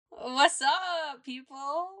What's up,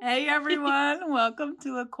 people? Hey everyone, welcome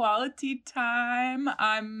to Equality Time.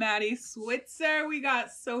 I'm Maddie Switzer. We got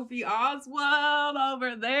Sophie Oswald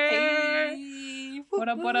over there. Hey. What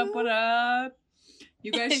up, what up, what up?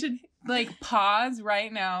 You guys should pause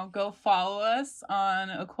right now. Go follow us on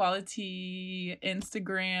Equality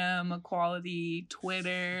Instagram, Equality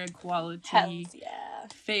Twitter, Equality Hells yeah.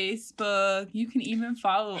 Facebook. You can even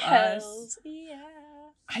follow Hells us. Yeah.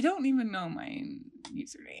 I don't even know my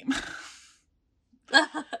username.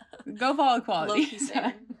 Go follow Equality. Low-key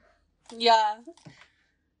same. Yeah.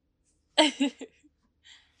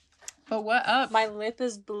 But what up? My lip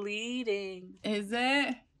is bleeding. Is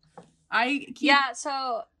it? Yeah,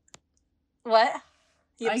 so... What?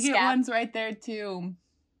 I get ones right there, too.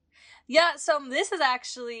 Yeah, so this is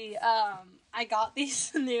actually... I got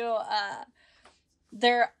these new...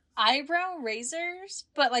 they're eyebrow razors,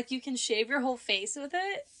 but, you can shave your whole face with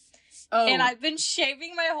it. Oh. And I've been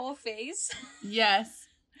shaving my whole face. Yes.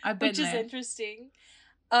 I've been Which there. is interesting.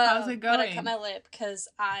 How's it going? But I cut my lip because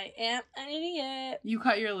I am an idiot. You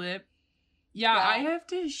cut your lip? Yeah, I have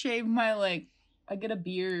to shave my, I get a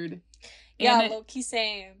beard. Yeah, low-key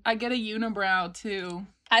same. I get a unibrow, too.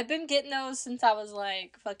 I've been getting those since I was,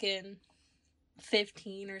 fucking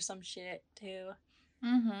 15 or some shit, too.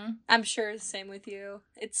 Mm-hmm. I'm sure it's the same with you.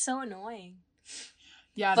 It's so annoying.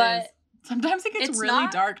 Yeah, it is. Sometimes it gets really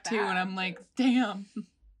dark, too, and I'm like, damn.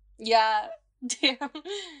 Yeah, damn.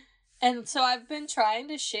 And so I've been trying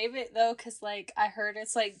to shave it, though, because, I heard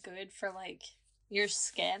it's, good for, your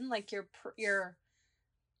skin. Your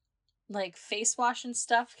face wash and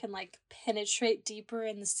stuff can, penetrate deeper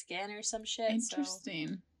in the skin or some shit. Interesting.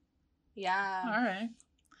 So, yeah. All right.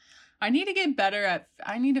 I need to get better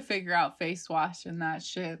I need to figure out face wash and that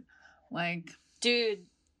shit. Dude,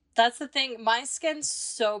 that's the thing. My skin's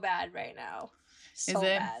so bad right now. So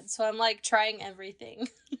bad. So I'm, trying everything.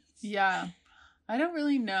 Yeah. I don't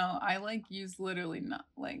really know. I, use literally not,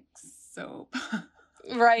 soap.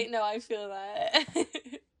 Right? No, I feel that.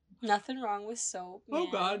 Nothing wrong with soap, man.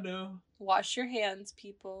 Oh, God, no. Wash your hands,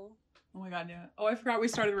 people. Oh, my God, no. Oh, I forgot we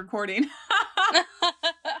started recording.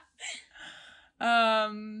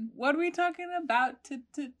 What are we talking about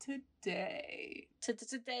today?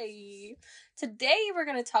 Today we're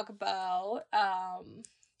going to talk about,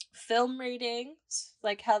 film ratings,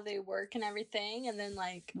 how they work and everything, and then,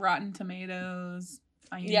 Rotten Tomatoes.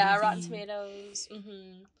 IMDb. Yeah, Rotten Tomatoes.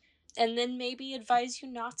 Mm-hmm. And then maybe advise you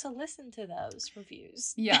not to listen to those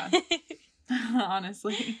reviews. Yeah.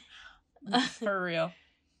 Honestly. For real.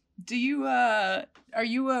 Do you, are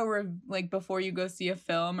you before you go see a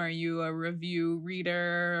film, are you a review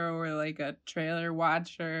reader or, a trailer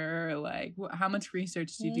watcher? How much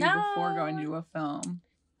research do you do before going to a film?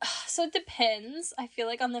 So it depends, I feel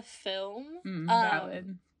on the film.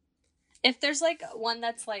 Valid. If there's, one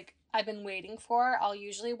that's, I've been waiting for, I'll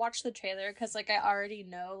usually watch the trailer because, I already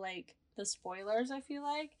know, the spoilers, I feel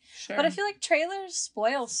like. Sure. But I feel trailers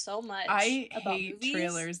spoil so much about hate movies.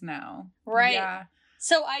 Trailers now. Right. Yeah.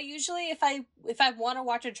 So I usually, if I want to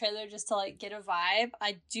watch a trailer just to, get a vibe,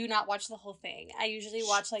 I do not watch the whole thing. I usually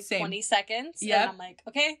watch, Same. 20 seconds. Yep. And I'm like,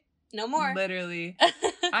 okay, no more. Literally.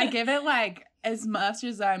 I give it, as much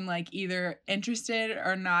as I'm, either interested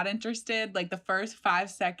or not interested, the first 10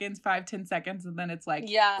 seconds, and then it's,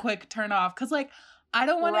 quick turn off. Because, I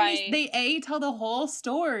don't want to they tell the whole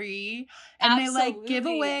story, and Absolutely. they, give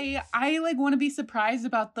away, I, want to be surprised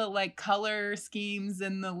about the, color schemes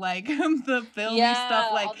and the, the filmy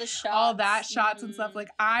stuff, all the shots. all that shots and stuff.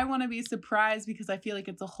 I want to be surprised because I feel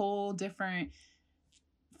it's a whole different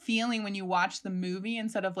feeling when you watch the movie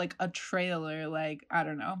instead of a trailer. I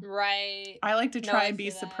don't know. Right. I like to try and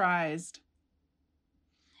be surprised.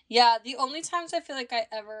 Yeah, the only times I feel I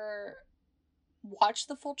ever watch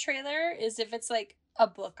the full trailer is if it's a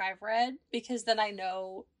book I've read, because then I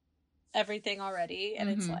know everything already and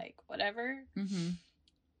it's whatever. Mm-hmm.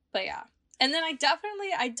 But yeah. And then I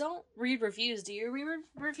don't read reviews. Do you read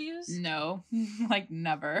reviews? No.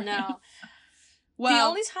 Never. No. Well, the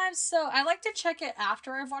only time, so I like to check it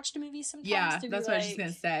after I've watched a movie sometimes. Yeah, that's what I was just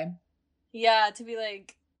gonna say. Yeah, to be I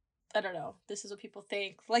don't know, this is what people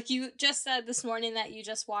think. You just said this morning that you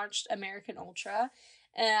just watched American Ultra,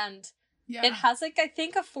 and it has I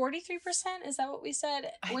think a 43%, is that what we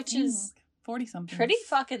said? Which is 40-something. Pretty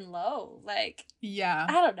fucking low. Yeah.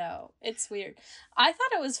 I don't know. It's weird. I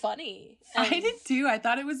thought it was funny. I did too. I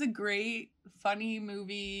thought it was a great, funny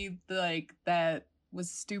movie, that was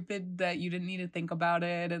stupid, that you didn't need to think about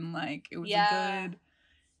it, and it was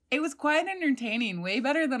it was quite entertaining, way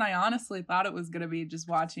better than I honestly thought it was gonna be, just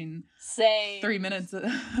watching 3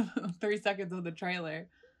 seconds of the trailer.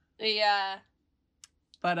 Yeah.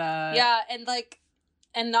 But yeah, and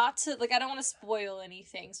And not to, like, I don't want to spoil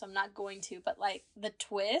anything, so I'm not going to, but, like, the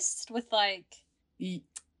twist with, like...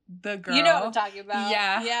 The girl. You know what I'm talking about.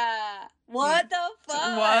 Yeah. Yeah. What the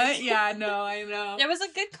fuck? What? Yeah, no, I know. It was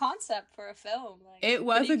a good concept for a film. Like, it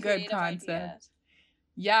was a good concept. Idea.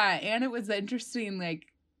 Yeah, and it was interesting, like,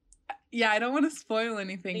 yeah, I don't want to spoil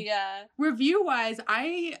anything. Yeah. Review-wise,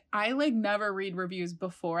 I like never read reviews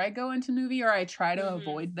before I go into movie, or I try to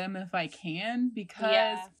avoid them if I can,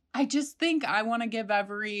 because I just think I want to give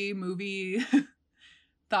every movie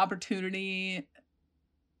the opportunity.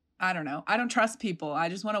 I don't know. I don't trust people. I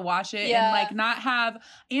just want to watch it and like not have,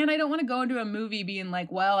 and I don't want to go into a movie being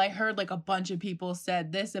like, well, I heard like a bunch of people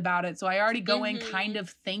said this about it. So I already go in kind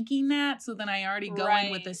of thinking that. So then I already go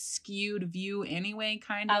in with a skewed view anyway,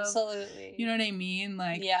 kind of. Absolutely. You know what I mean?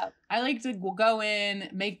 Like, I like to go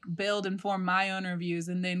in, build and form my own reviews,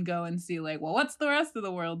 and then go and see like, well, what's the rest of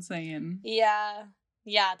the world saying? Yeah.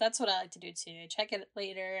 Yeah, that's what I like to do too. Check it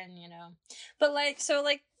later and, you know. But like, so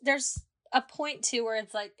like there's a point too where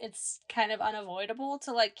it's like it's kind of unavoidable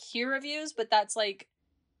to like hear reviews, but that's like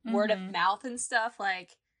word of mouth and stuff.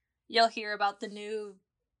 Like you'll hear about the new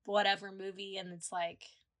whatever movie and it's like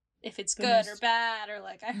if it's good or bad, or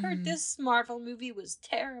like I heard this Marvel movie was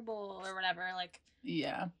terrible or whatever. Like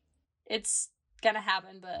it's gonna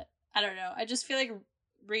happen, but I don't know. I just feel like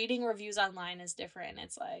reading reviews online is different.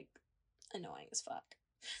 It's like annoying as fuck.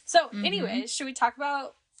 So anyways, should we talk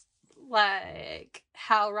about like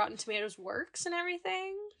how Rotten Tomatoes works and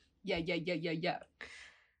everything? Yeah.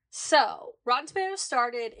 So Rotten Tomatoes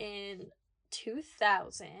started in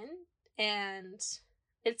 2000 and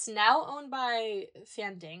it's now owned by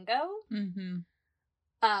Fandango,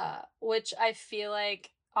 which I feel like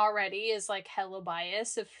already is like hella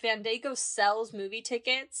biased. If Fandango sells movie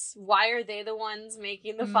tickets, why are they the ones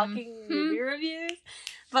making the fucking movie reviews?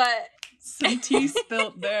 But some tea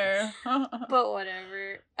spilt there. But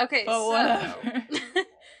whatever. Okay, whatever.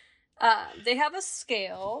 They have a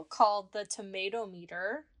scale called the Tomato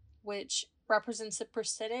Meter, which represents the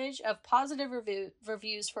percentage of positive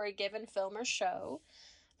reviews for a given film or show.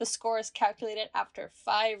 The score is calculated after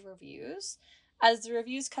 5 reviews. As the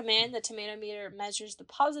reviews come in, the Tomato Meter measures the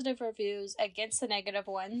positive reviews against the negative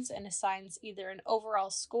ones and assigns either an overall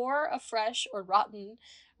score, a fresh or rotten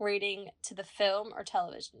rating to the film or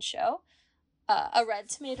television show. A red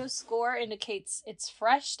tomato score indicates its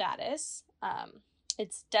fresh status.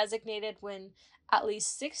 It's designated when at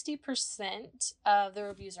least 60% of the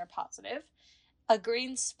reviews are positive. A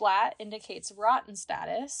green splat indicates rotten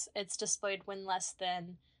status. It's displayed when less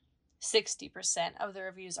than 60% of the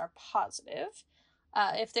reviews are positive.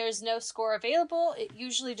 If there's no score available, it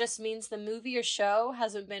usually just means the movie or show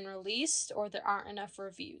hasn't been released or there aren't enough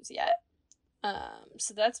reviews yet.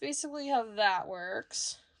 So that's basically how that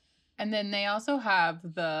works. And then they also have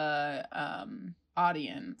the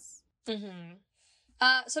audience.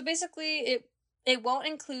 So basically, it won't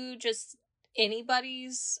include just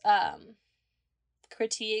anybody's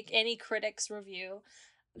critique, any critic's review.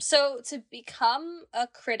 So to become a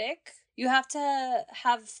critic, you have to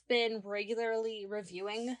have been regularly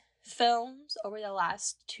reviewing films over the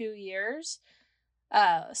last 2 years.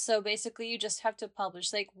 So basically, you just have to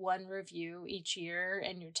publish like 1 review each year,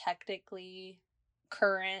 and you're technically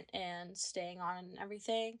current and staying on and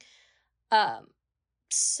everything.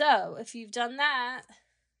 So if you've done that,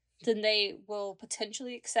 then they will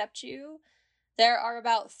potentially accept you. There are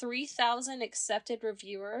about 3,000 accepted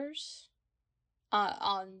reviewers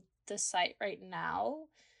on the site right now.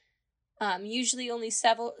 Usually only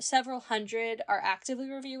several hundred are actively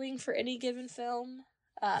reviewing for any given film.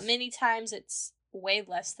 Many times it's way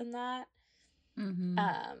less than that.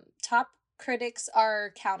 Top critics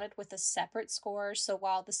are counted with a separate score, so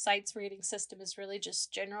while the site's rating system is really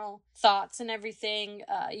just general thoughts and everything,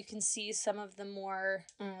 you can see some of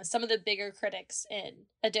the bigger critics in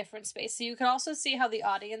a different space. So you can also see how the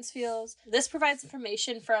audience feels. This provides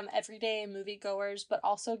information from everyday moviegoers, but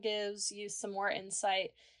also gives you some more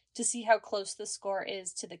insight to see how close the score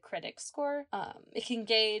is to the critic score. It can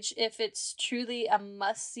gauge if it's truly a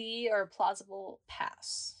must-see or a plausible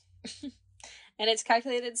pass. And it's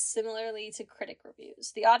calculated similarly to critic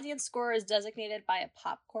reviews. The audience score is designated by a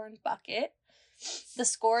popcorn bucket. The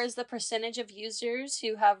score is the percentage of users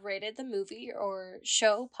who have rated the movie or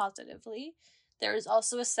show positively. There is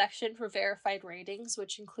also a section for verified ratings,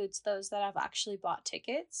 which includes those that have actually bought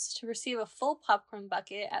tickets. To receive a full popcorn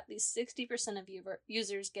bucket, at least 60% of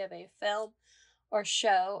users give a film or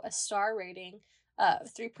show a star rating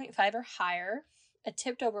of 3.5 or higher. A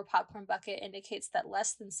tipped over popcorn bucket indicates that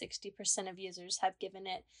less than 60% of users have given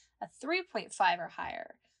it a 3.5 or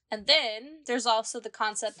higher. And then there's also the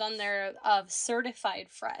concept on there of certified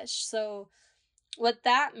fresh. So What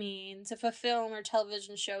that means, if a film or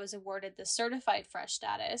television show is awarded the certified fresh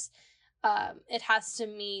status, it has to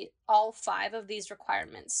meet all 5 of these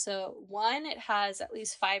requirements. So, 1, it has at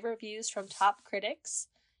least 5 reviews from top critics.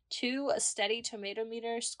 2, a steady tomato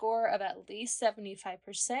meter score of at least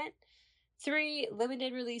 75%. 3,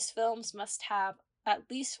 limited release films must have at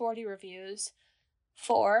least 40 reviews.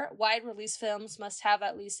 4, wide release films must have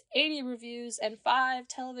at least 80 reviews. And 5,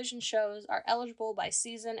 television shows are eligible by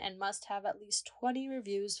season and must have at least 20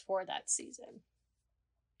 reviews for that season.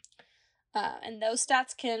 And those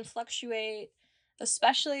stats can fluctuate,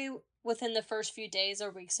 especially within the first few days or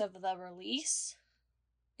weeks of the release.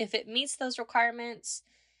 If it meets those requirements,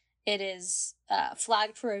 it is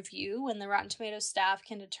flagged for review, and the Rotten Tomatoes staff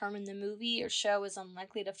can determine the movie or show is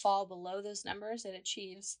unlikely to fall below those numbers. It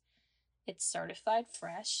achieves its certified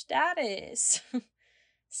fresh status.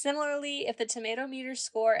 Similarly, if the tomato meter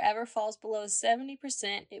score ever falls below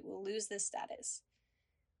 70%, it will lose this status.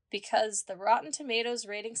 Because the Rotten Tomatoes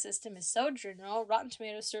rating system is so general, Rotten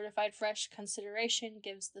Tomatoes certified fresh consideration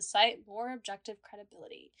gives the site more objective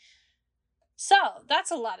credibility. So,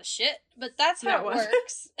 that's a lot of shit, but that's how it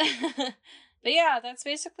works. But yeah, that's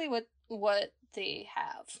basically what they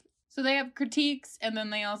have. So they have critiques, and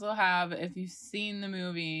then they also have, if you've seen the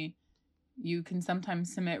movie, you can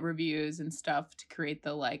sometimes submit reviews and stuff to create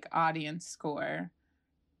the, like, audience score.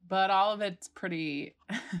 But all of it's pretty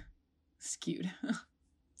skewed.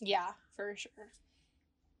 Yeah, for sure.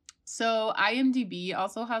 So IMDb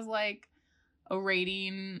also has, like, a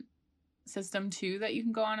rating system too that you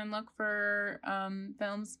can go on and look for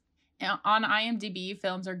films. On IMDb,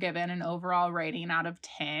 films are given an overall rating out of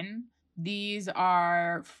 10. These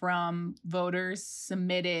are from voters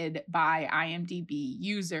submitted by IMDb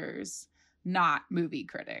users, not movie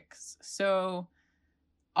critics. So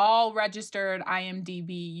all registered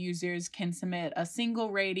IMDb users can submit a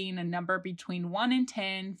single rating, a number between 1 and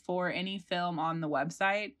 10 for any film on the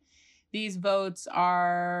website. These votes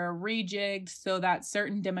are rejigged so that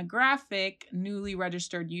certain demographic, newly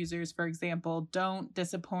registered users, for example, don't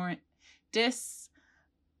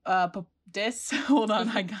hold on,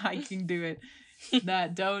 I can do it.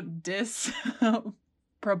 That don't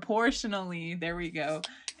disproportionately, there we go,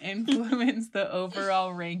 influence the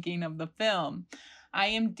overall ranking of the film.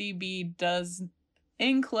 IMDb does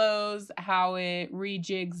enclose how it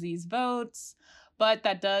rejigs these votes, but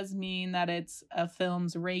that does mean that it's a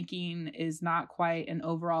film's ranking is not quite an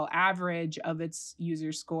overall average of its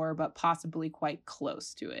user score, but possibly quite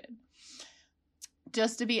close to it.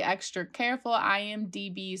 Just to be extra careful,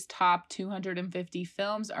 IMDb's top 250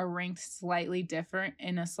 films are ranked slightly different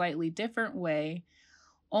in a slightly different way.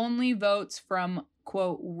 Only votes from,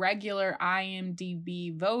 quote, regular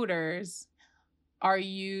IMDb voters are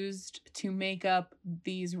used to make up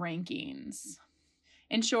these rankings.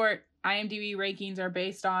 In short, IMDb rankings are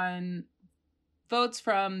based on votes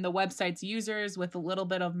from the website's users with a little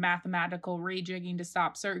bit of mathematical rejigging to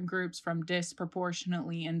stop certain groups from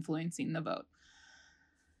disproportionately influencing the vote.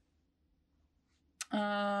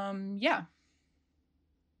 Yeah.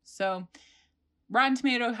 So Rotten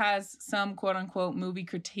Tomato has some quote unquote movie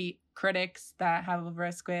critics that have a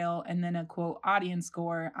risk scale and then a quote audience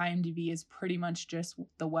score. IMDb is pretty much just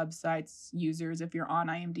the website's users. If you're on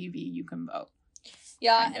IMDb, you can vote.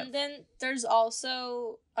 Yeah, and then there's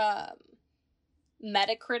also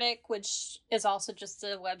Metacritic, which is also just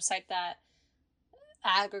a website that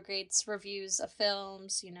aggregates reviews of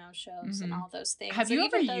films, shows, and all those things. Have you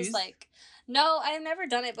ever used? No, I've never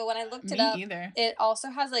done it, but when I looked it up, either. It also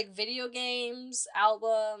has like video games,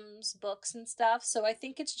 albums, books, and stuff. So I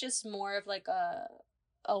think it's just more of like a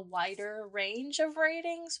wider range of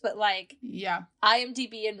ratings, but like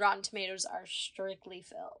IMDb and Rotten Tomatoes are strictly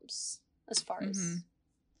films as far as.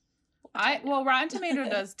 Rotten Tomato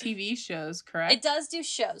does TV shows, correct? It does do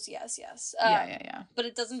shows, yes. Yeah. But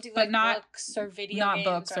it doesn't do books or video games.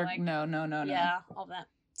 Not books or like, no. Yeah, all that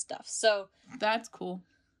stuff. So that's cool.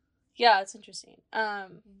 Yeah, it's interesting.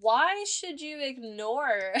 Why should you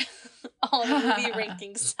ignore all the movie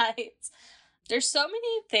ranking sites? There's so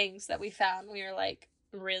many things that we found. We were like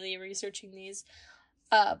really researching these.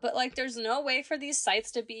 But like there's no way for these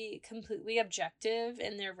sites to be completely objective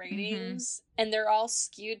in their ratings, and they're all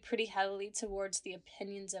skewed pretty heavily towards the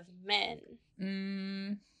opinions of men.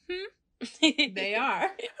 They are.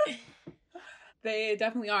 They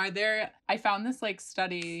definitely are. I found this like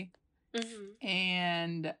study,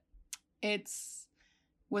 and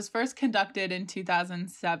was first conducted in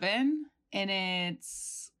 2007, and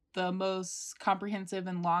it's the most comprehensive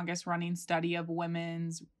and longest running study of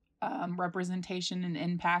women's representation and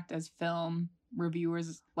impact as film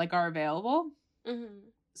reviewers like are available.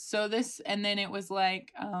 So this, and then it was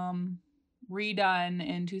like redone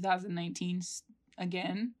in 2019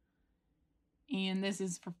 again. And this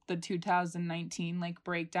is for the 2019 like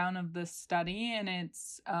breakdown of the study, and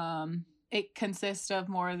it consists of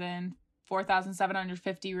more than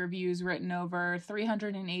 4,750 reviews written over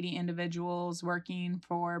 380 individuals working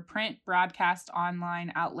for print, broadcast,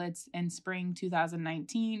 online outlets in spring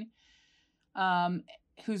 2019,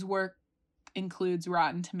 whose work includes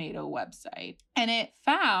Rotten Tomato website. And it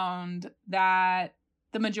found that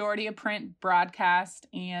the majority of print, broadcast,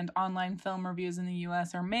 and online film reviews in the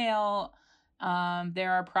U.S. are male.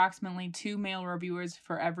 There are approximately 2 male reviewers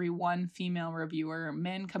for every 1 female reviewer.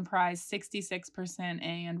 Men comprise 66%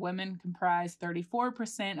 and women comprise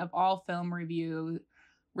 34% of all film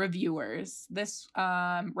reviewers. This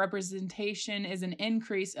representation is an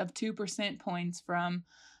increase of 2% points from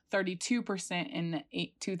 32% in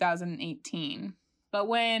 2018. But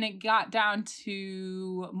when it got down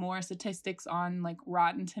to more statistics on like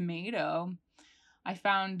Rotten Tomato, I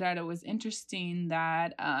found that it was interesting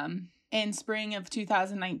that in spring of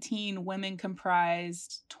 2019, women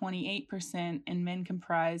comprised 28% and men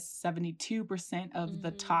comprised 72% of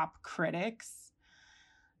the top critics,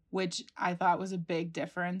 which I thought was a big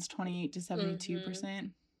difference, 28 to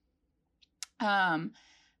 72%.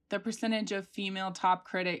 The percentage of female top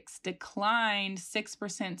critics declined 6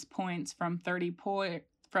 percentage points from 34%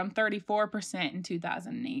 in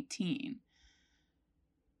 2018.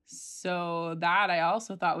 So that I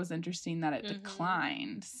also thought was interesting that it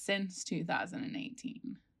declined since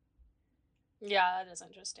 2018. Yeah, that is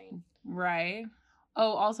interesting. Right.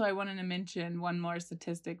 Oh, also I wanted to mention one more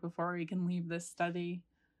statistic before we can leave this study.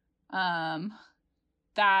 That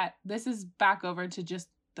this is back over to just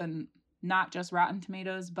not just Rotten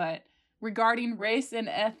Tomatoes, but regarding race and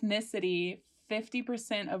ethnicity,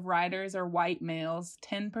 50% of writers are white males,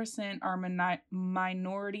 10% are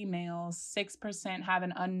minority males, 6% have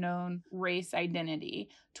an unknown race identity,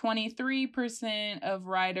 23% of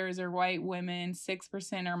writers are white women,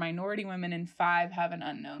 6% are minority women, and 5% have an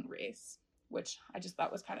unknown race, which I just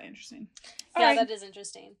thought was kind of interesting. Yeah, that is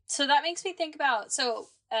interesting. So that makes me think about,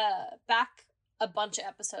 back a bunch of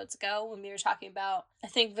episodes ago when we were talking about, I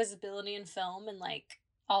think, visibility in film and like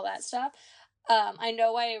all that stuff. I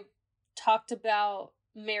know I talked about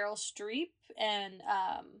Meryl Streep and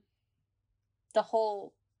the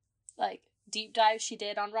whole like deep dive she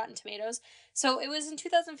did on Rotten Tomatoes. So it was in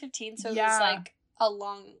 2015, so it was like a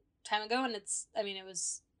long time ago, and it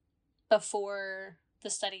was before the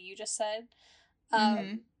study you just said.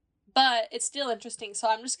 But it's still interesting, so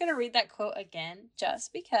I'm just gonna read that quote again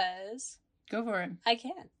just because. Go for it. I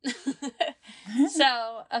can.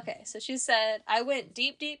 So she said, I went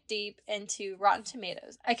deep, deep, deep into Rotten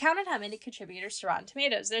Tomatoes. I counted how many contributors to Rotten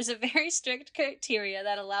Tomatoes. There's a very strict criteria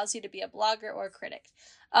that allows you to be a blogger or a critic.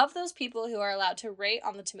 Of those people who are allowed to rate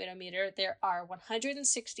on the tomato meter, there are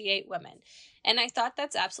 168 women. And I thought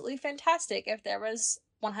that's absolutely fantastic. If there was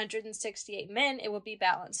 168 men, it would be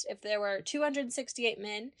balanced. If there were 268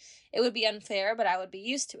 men, it would be unfair, but I would be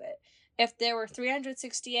used to it. If there were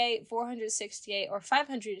 368, 468, or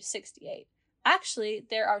 568, actually,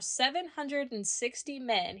 there are 760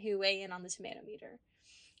 men who weigh in on the tomato meter.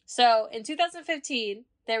 So, in 2015,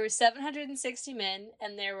 there were 760 men,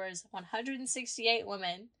 and there was 168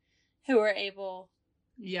 women who were able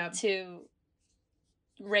to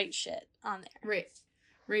rate shit on there.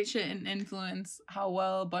 Rate shit and influence how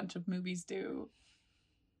well a bunch of movies do.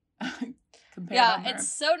 It's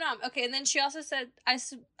so dumb. Okay, and then she also said, I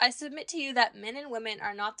submit to you that men and women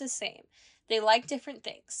are not the same. They like different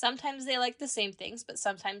things. Sometimes they like the same things, but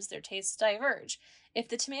sometimes their tastes diverge. If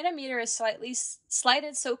the tomato meter is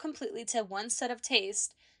slighted so completely to one set of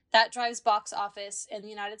taste, that drives box office in the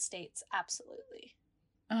United States, absolutely.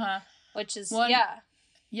 Which is,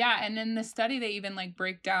 Yeah, and in the study, they even, like,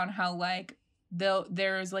 break down how, like,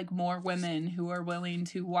 there's like more women who are willing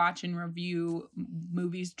to watch and review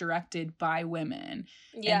movies directed by women.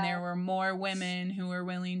 And there were more women who were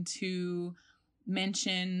willing to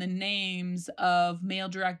mention the names of male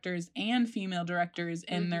directors and female directors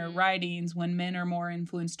in their writings, when men are more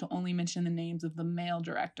influenced to only mention the names of the male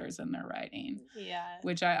directors in their writing.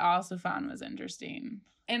 Which I also found was interesting.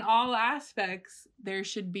 In all aspects, there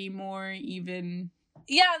should be more even.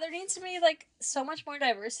 Yeah, there needs to be, like, so much more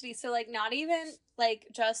diversity. So, like, not even, like,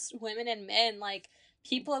 just women and men, like,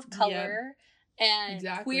 people of color and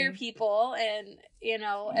queer people and, you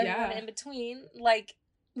know, everyone in between. Like,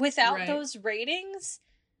 without those ratings,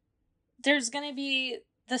 there's going to be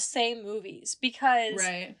the same movies. Because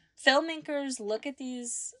filmmakers look at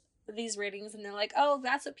these ratings and they're like, oh,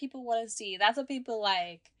 that's what people want to see. That's what people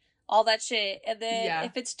like. All that shit. And then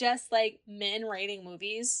if it's just, like, men rating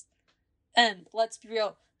movies. And let's be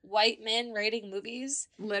real, white men rating movies.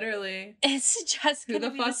 Literally. It's just Who gonna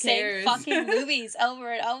the be the fuck same cares? fucking movies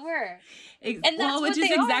over and over. And that's Well, which what is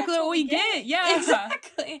they are. exactly That's what we get. Yeah.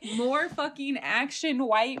 Exactly. More fucking action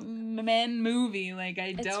white men movie. Like,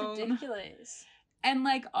 It's ridiculous. And,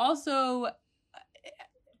 like, also,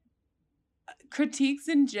 critiques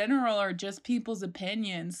in general are just people's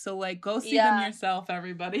opinions. So, like, go see them yourself,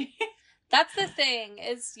 everybody. That's the thing.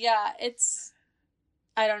 It's...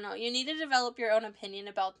 I don't know. You need to develop your own opinion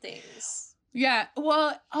about things. Yeah.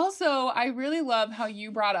 Well, also, I really love how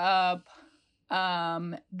you brought up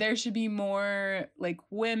there should be more, like,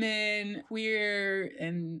 women, queer,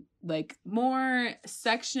 and, like, more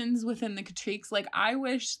sections within the critiques. Like, I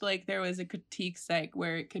wish, like, there was a critique site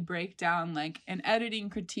where it could break down, like, an editing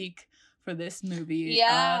critique for this movie.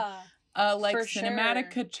 Yeah. Like,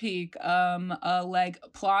 cinematic critique, like,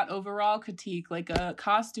 plot overall critique, like, a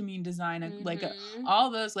costuming design, like, all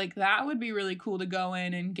those, like, that would be really cool to go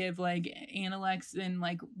in and give, like, analytics and,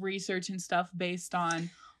 like, research and stuff based on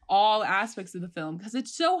all aspects of the film, because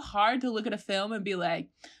it's so hard to look at a film and be like,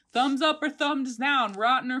 thumbs up or thumbs down,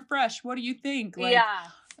 rotten or fresh, what do you think? Like,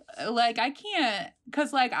 like, I can't,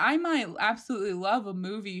 because, like, I might absolutely love a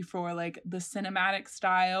movie for, like, the cinematic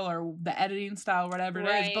style or the editing style, whatever it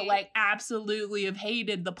is, but, like, absolutely have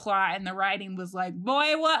hated the plot and the writing was like,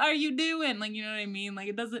 boy, what are you doing? Like, you know what I mean? Like,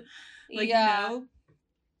 it doesn't, like, you know,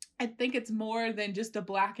 I think it's more than just a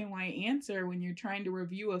black and white answer when you're trying to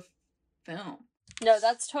review a film. No,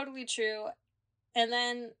 that's totally true. And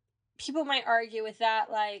then people might argue with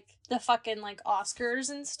that, like, the fucking, like, Oscars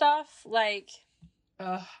and stuff. Like,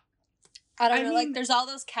 I don't know, like, there's all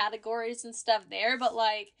those categories and stuff there, but,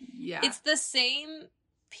 like, it's the same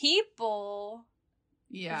people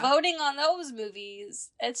voting on those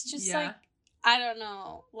movies. It's just, like, I don't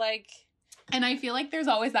know, like... And I feel like there's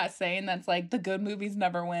always that saying that's, like, the good movies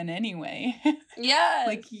never win anyway. Yeah.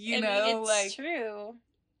 Like, you know, it's like... true.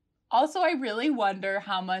 Also, I really wonder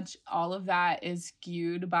how much all of that is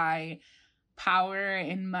skewed by power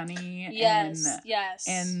and money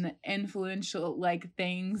and influential, like,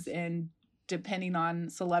 things, and depending on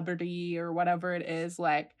celebrity or whatever it is.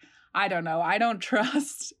 Like, I don't know. I don't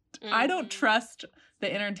trust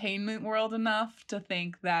the entertainment world enough to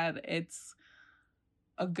think that it's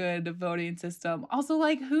a good voting system. Also,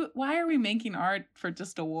 like, why are we making art for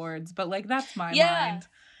just awards? But, like, that's my mind.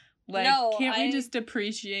 Like, can't we just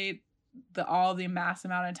appreciate all the mass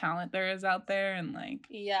amount of talent there is out there? And, like,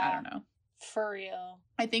 I don't know. For real.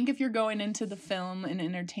 I think if you're going into the film and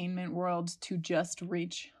entertainment world to just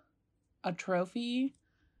reach a trophy,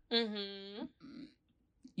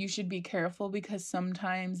 you should be careful, because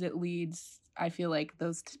sometimes it leads, I feel like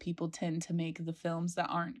those people tend to make the films that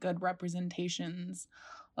aren't good representations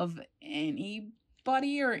of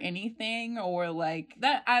anybody or anything, or, like,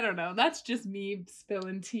 that, I don't know. That's just me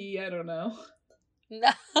spilling tea. I don't know.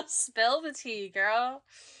 No, spill the tea, girl.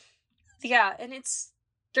 Yeah, and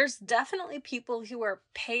there's definitely people who are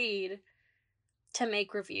paid to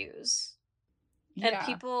make reviews. And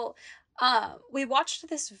people, we watched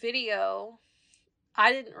this video.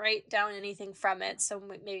 I didn't write down anything from it, so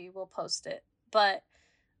maybe we'll post it. But,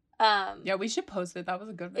 yeah, we should post it. That was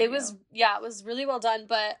a good video. It was really well done.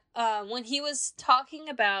 But, when he was talking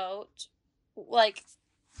about, like,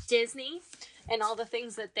 Disney and all the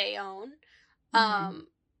things that they own,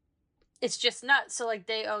 it's just nuts. So, like,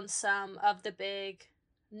 they own some of the big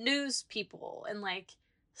news people and, like,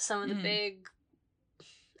 some of the big,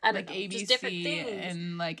 I don't know, ABC, just different things.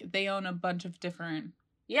 And, like, they own a bunch of different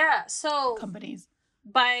so companies.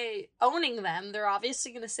 By owning them, they're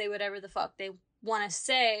obviously going to say whatever the fuck they want to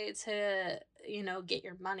say to, you know, get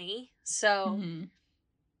your money. So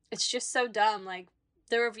it's just so dumb. Like,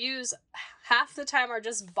 the reviews half the time are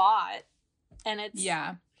just bought, and it's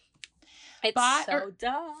bought so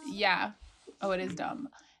dumb. Yeah. Oh, it is dumb.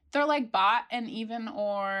 They're, like, bought and even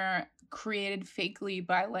or created fakely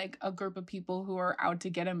by, like, a group of people who are out to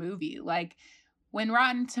get a movie. Like, when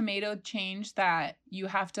Rotten Tomato changed that you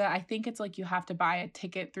have to, I think it's like you have to buy a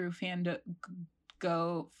ticket through Fandango.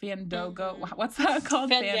 What's that called?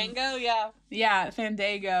 Fandango, yeah. Yeah,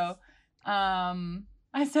 Fandango.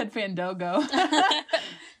 I said Fandango. What's the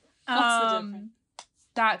difference?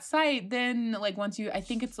 That site, then, like, once you, I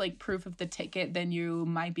think it's, like, proof of the ticket, then you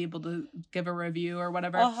might be able to give a review or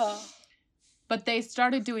whatever. But they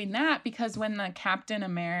started doing that because when the Captain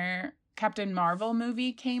Marvel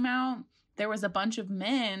movie came out, there was a bunch of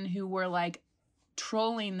men who were, like,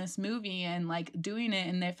 trolling this movie and, like, doing it,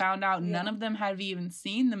 and they found out none of them had even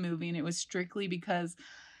seen the movie, and it was strictly because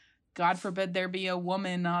God forbid there be a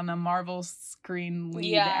woman on a Marvel screen lead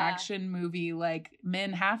Yeah. action movie. Like,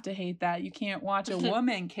 men have to hate that. You can't watch a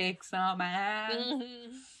woman kick some ass.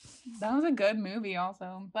 Mhm. That was a good movie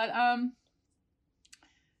also. But,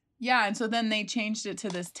 yeah, and so then they changed it to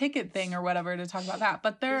this ticket thing or whatever to talk about that.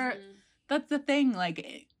 But that's the thing.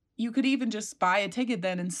 Like, you could even just buy a ticket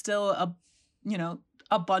then and still,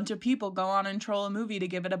 a bunch of people go on and troll a movie to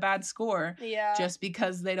give it a bad score. Yeah. Just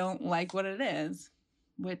because they don't like what it is.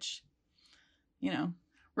 Which,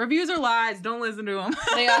 reviews are lies. Don't listen to them.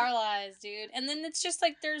 They are lies, dude. And then it's just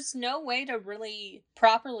like there's no way to really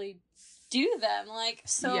properly do them. Like,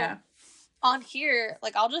 so Yeah. on here,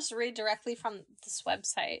 like, I'll just read directly from this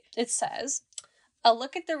website. It says, a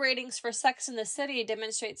look at the ratings for Sex and the City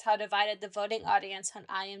demonstrates how divided the voting audience on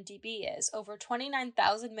IMDb is. Over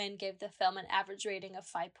 29,000 men gave the film an average rating of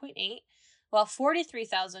 5.8, while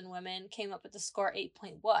 43,000 women came up with the score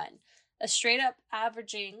 8.1. A straight-up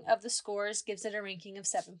averaging of the scores gives it a ranking of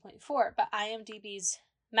 7.4, but IMDb's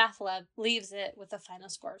Math Lab leaves it with a final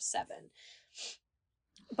score of 7.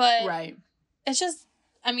 But Right. it's just,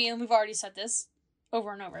 I mean, we've already said this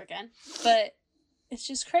over and over again, but it's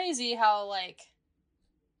just crazy how, like,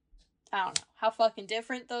 I don't know, how fucking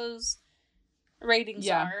different those ratings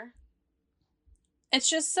are. It's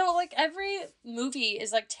just so, like, every movie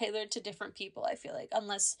is, like, tailored to different people, I feel like,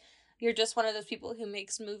 unless you're just one of those people who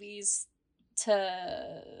makes movies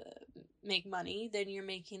to make money, then you're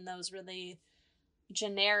making those really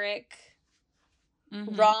generic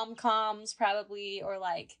rom-coms probably, or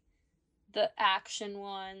like the action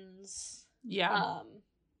ones. Yeah.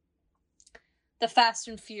 The Fast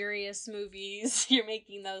and Furious movies, you're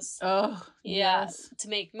making those to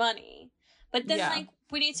make money. But then like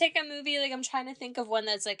when you take a movie, like I'm trying to think of one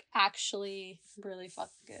that's like actually really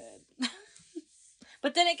fucking good.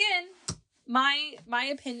 But then again, my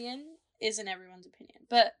opinion isn't everyone's opinion.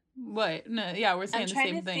 But what? No, yeah, we're saying the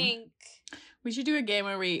same thing. Think... We should do a game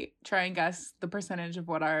where we try and guess the percentage of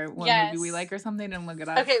what movie we like or something and look it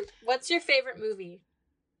up. Okay, what's your favorite movie?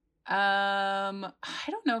 I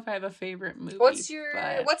don't know if I have a favorite movie. What's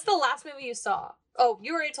the last movie you saw? Oh,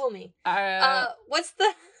 you already told me. What's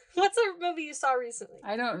a movie you saw recently?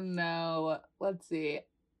 I don't know. Let's see.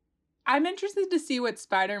 I'm interested to see what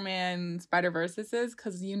Spider-Man Spider-Verse is,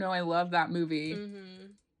 because I love that movie.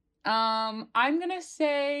 I'm gonna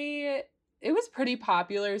say it was pretty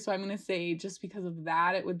popular, so I'm gonna say just because of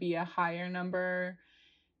that it would be a higher number.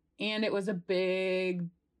 And it was a big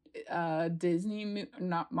Disney,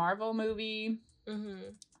 not Marvel movie.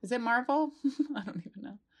 Is it Marvel? I don't even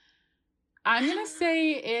know. I'm gonna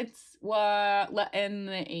say it's in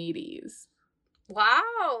the 80s.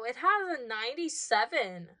 Wow, it has a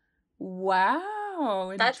 97.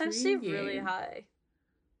 Wow, that's actually really high.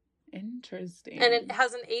 Interesting. And it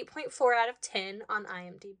has an 8.4 out of 10 on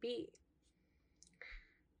IMDb.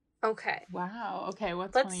 Okay. Wow. Okay,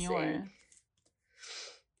 what's one of yours?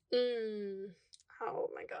 Oh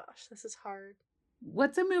my gosh, this is hard.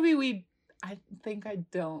 What's a movie I think I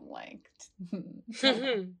don't like?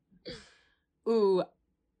 Ooh.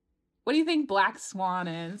 What do you think Black Swan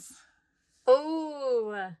is?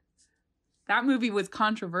 Ooh. That movie was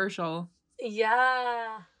controversial.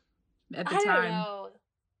 Yeah. At the time.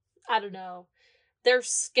 I don't know. There's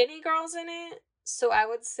skinny girls in it, so I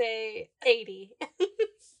would say 80.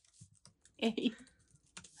 80.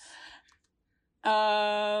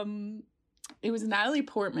 It was Natalie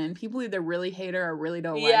Portman. People either really hate her or really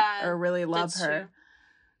don't like or really love her.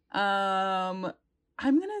 True.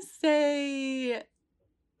 I'm gonna say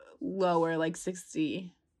lower, like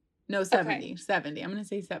 60. No, 70. Okay. 70. I'm gonna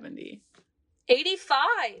say 70.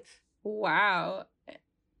 85. Wow.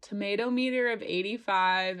 Tomato meter of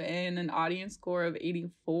 85 and an audience score of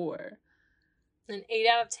 84. An 8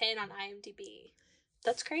 out of 10 on IMDb.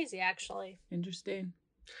 That's crazy, actually. Interesting.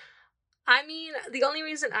 I mean, the only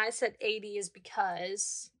reason I said 80 is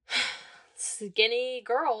because skinny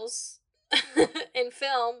girls in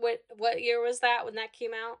film. What year was that when that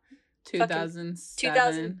came out?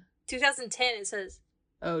 2007. 2010, it says.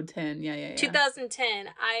 Oh, 10. Yeah. 2010.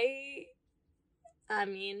 I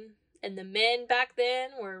mean, and the men back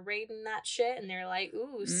then were rating that shit, and they're like,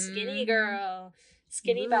 ooh, skinny girl.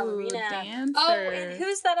 Skinny ballerina. Dancer. Oh, and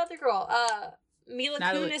who's that other girl? Mila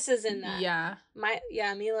Kunis is in that. Yeah.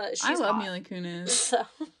 Mila. I love Mila Kunis. So.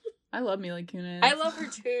 I love Mila Kunis. I love her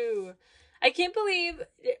too. I can't believe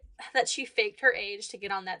that she faked her age to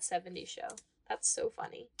get on that 70s show. That's so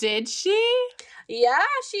funny. Did she? Yeah,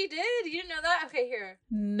 she did. You didn't know that? Okay, here.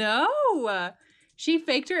 No. She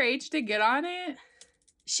faked her age to get on it?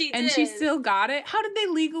 She did. And she still got it? How did they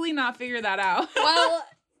legally not figure that out? Well,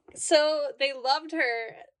 so they loved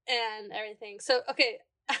her and everything. So, okay.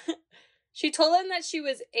 She told him that she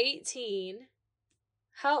was 18.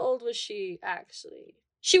 How old was she, actually?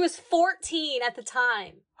 She was 14 at the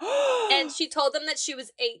time. And she told them that she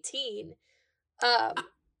was 18.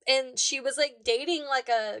 And she was, like, dating, like,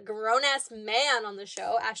 a grown-ass man on the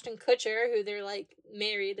show, Ashton Kutcher, who they're, like,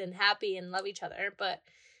 married and happy and love each other. But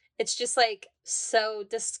it's just, like, so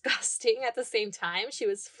disgusting at the same time. She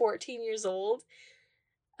was 14 years old.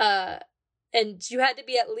 And you had to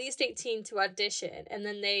be at least 18 to audition. And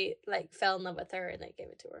then they, like, fell in love with her and they gave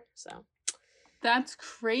it to her, so. That's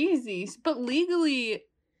crazy. But legally,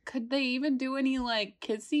 could they even do any, like,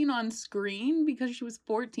 kissing on screen because she was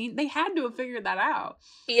 14? They had to have figured that out.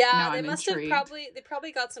 Yeah, they must have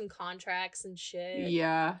probably got some contracts and shit.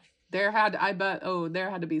 Yeah. There had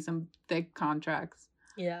to be some thick contracts.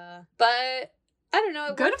 Yeah. But, I don't know,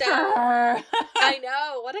 it Good worked for out. her. I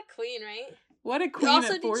know, what a queen, right? What a queen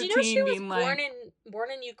Also, at 14 did you know she was being born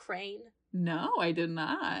in Ukraine? No, I did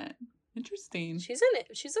not. Interesting. She's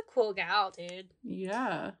a cool gal, dude.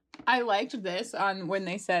 Yeah. I liked this on when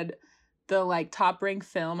they said the, like, top ranked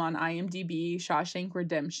film on IMDb, Shawshank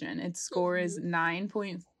Redemption. Its score is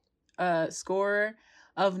score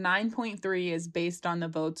of 9.3 is based on the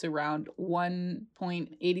votes around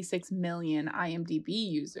 1.86 million IMDb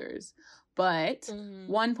users. But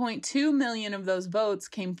 1.2 million of those votes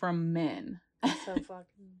came from men. So fucking.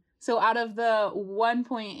 So out of the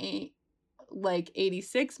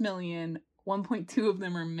 86 million, 1.2 of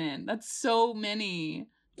them are men. That's so many.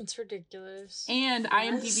 It's ridiculous. And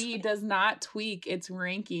IMDb does not tweak its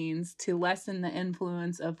rankings to lessen the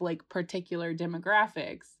influence of, like, particular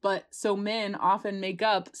demographics. But so men often make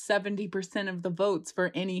up 70% of the votes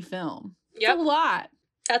for any film. Yep. That's a lot.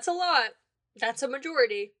 That's a lot. That's a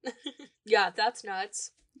majority. Yeah, that's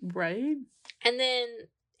nuts. Right? And then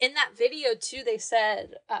in that video, too, they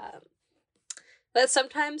said that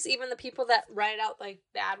sometimes even the people that write out, like,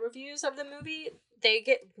 bad reviews of the movie, they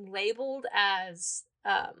get labeled as,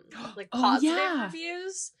 like, positive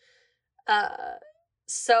reviews.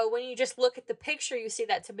 So when you just look at the picture, you see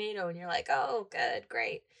that tomato, and you're like, oh, good,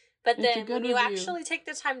 great. But then when you actually take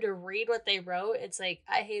the time to read what they wrote, it's like,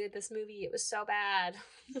 I hated this movie. It was so bad.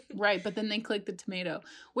 Right, but then they click the tomato,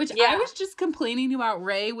 which I was just complaining about.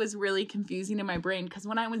 Ray was really confusing in my brain because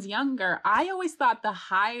when I was younger, I always thought the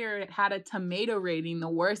higher it had a tomato rating, the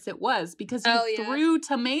worse it was because you threw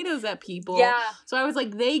tomatoes at people. Yeah. So I was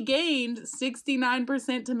like, they gained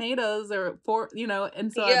 69% tomatoes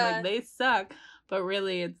and so I'm like, they suck. But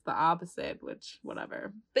really, it's the opposite, which,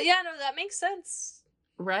 whatever. But yeah, no, that makes sense.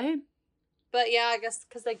 Right? But yeah, I guess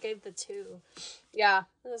because they gave the 2. Yeah,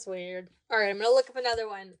 that's weird. All right, I'm going to look up another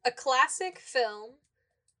one. A classic film,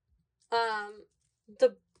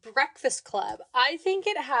 The Breakfast Club. I think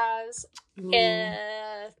it has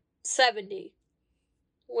a 70.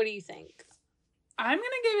 What do you think? I'm going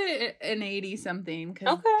to give it an 80-something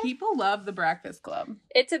because people love The Breakfast Club.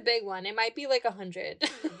 It's a big one. It might be like 100.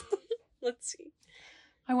 Let's see.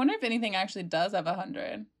 I wonder if anything actually does have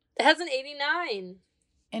 100. It has an 89.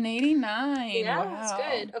 An 89. Yeah, wow. That's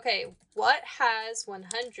good. Okay, what has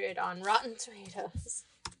 100 on Rotten Tomatoes?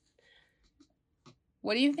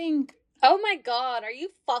 What do you think? Oh my god, are you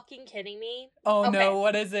fucking kidding me? Oh no,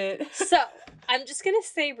 what is it? So, I'm just gonna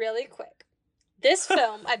say really quick. This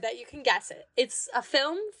film, I bet you can guess it. It's a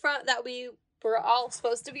film that we were all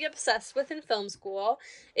supposed to be obsessed with in film school.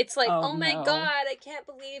 It's like, oh my god, I can't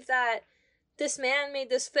believe that this man made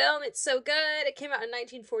this film. It's so good. It came out in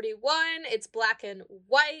 1941. It's black and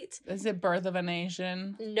white. Is it Birth of a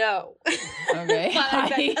Nation? No. Okay. I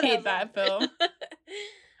hate that film.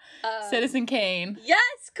 Citizen Kane.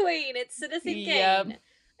 Yes, Queen. It's Citizen Kane. Yep.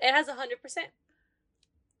 It has 100%.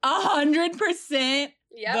 100%?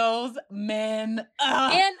 Yep. Those men.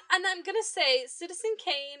 Ugh. And I'm gonna say, Citizen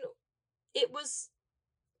Kane, it was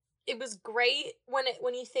great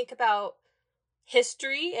when you think about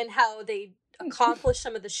history and how they accomplished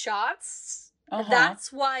some of the shots.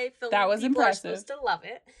 That's why people are supposed to love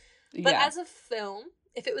it. But as a film,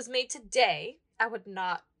 if it was made today, I would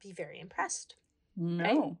not be very impressed. No.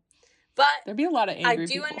 Right? But there'd be a lot of angry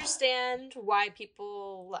people. Understand why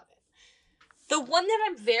people love it. The one that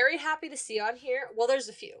I'm very happy to see on here, well, there's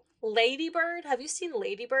a few. Lady Bird. Have you seen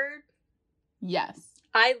Lady Bird? Yes.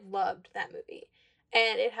 I loved that movie.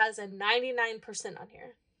 And it has a 99% on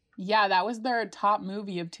here. Yeah, that was their top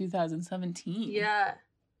movie of 2017. Yeah.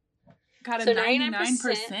 Got a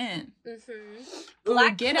 99%. Mm-hmm.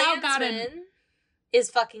 Black Get Out got is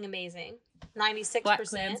fucking amazing. 96%. Black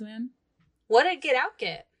Klansman. What did Get Out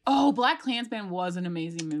get? Oh, Black Klansman was an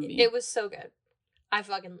amazing movie. It was so good.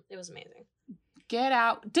 It was amazing. Get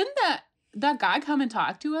Out. Didn't that guy come and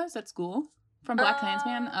talk to us at school from Black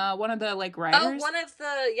Klansman? One of the, like, writers? Oh, one of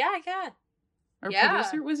the, yeah. Or Yeah.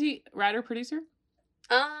 producer? Was he writer, producer?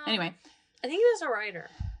 Anyway. I think he was a writer.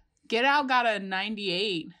 Get Out got a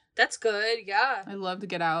 98. That's good, yeah. I love to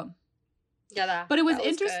Get Out. Yeah, but it was that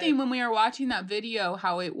interesting good. when we were watching that video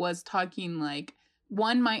how it was talking like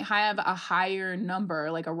one might have a higher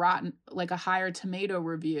number, like a higher tomato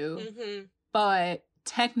review, Mm-hmm. but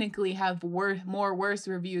technically have more worse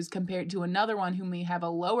reviews compared to another one who may have a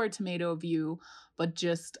lower tomato view, but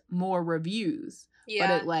just more reviews. Yeah.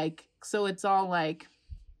 But it like, so it's all like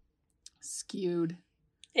skewed.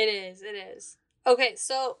 It is. Okay,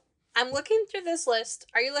 so I'm looking through this list.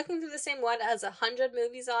 Are you looking through the same one that has 100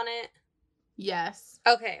 movies on it? Yes.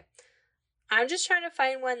 Okay. I'm just trying to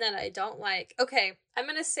find one that I don't like. Okay, I'm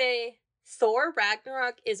going to say Thor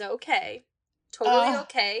Ragnarok is okay. Totally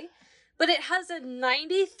okay. But it has a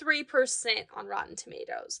 93% on Rotten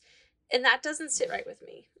Tomatoes. And that doesn't sit right with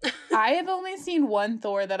me. I have only seen one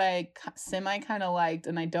Thor that I semi kind of liked,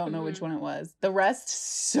 and I don't know which one it was. The rest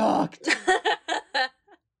sucked.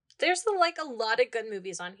 There's like a lot of good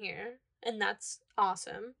movies on here, and that's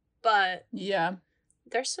awesome. But yeah,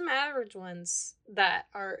 there's some average ones that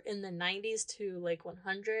are in the 90s to like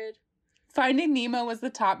 100. Finding Nemo was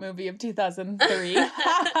the top movie of 2003.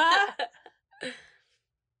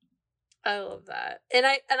 I love that. And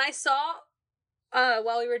I saw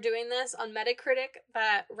while we were doing this on Metacritic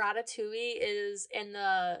that Ratatouille is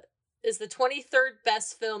the 23rd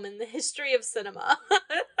best film in the history of cinema.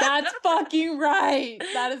 That's fucking right.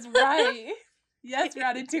 That is right. Yes,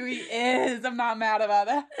 Ratatouille is. I'm not mad about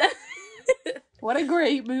that. What a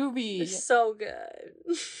great movie. It's so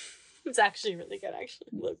good. It's actually really good, actually.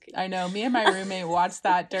 Low-key. I know. Me and my roommate watched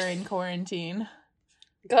that during quarantine.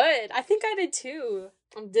 Good. I think I did too.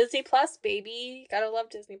 On Disney Plus, baby. Gotta love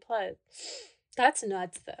Disney Plus. That's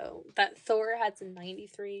nuts, though. That Thor had some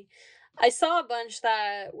 93. I saw a bunch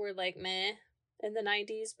that were like meh in the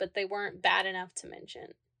 90s, but they weren't bad enough to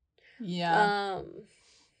mention. Yeah.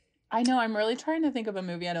 I know. I'm really trying to think of a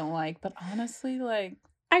movie I don't like, but honestly, like,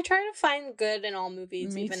 I try to find good in all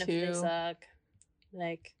movies, me even too. if they suck.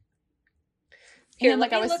 Like, here,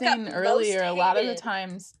 like I was saying earlier, a lot of the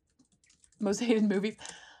times, most hated movies,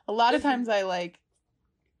 a lot of times I like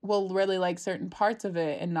will really like certain parts of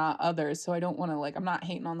it and not others. So I don't want to like, I'm not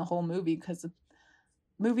hating on the whole movie because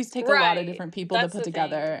movies take a lot of different people to put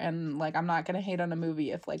together. And like, I'm not going to hate on a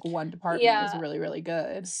movie if like one department was really, really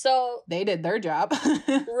good. So they did their job.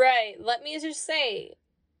 Right. Let me just say,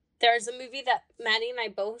 there's a movie that Maddie and I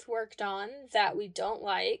both worked on that we don't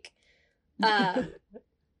like.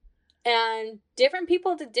 And different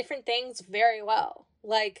people did different things very well.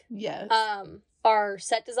 Like, yes. Our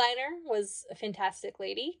set designer was a fantastic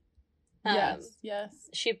lady. Yes.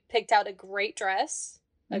 She picked out a great dress.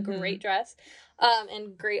 Great dress.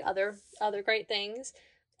 And great other great things.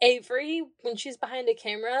 Avery, when she's behind a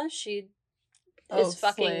camera, she is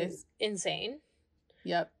fucking insane.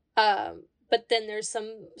 Yep. But then there's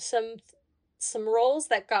some roles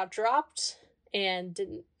that got dropped and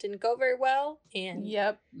didn't go very well, and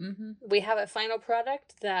we have a final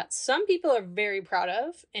product that some people are very proud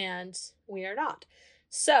of and we are not.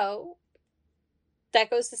 So that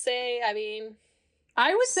goes to say, I mean,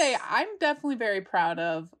 I would say I'm definitely very proud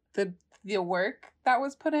of the work that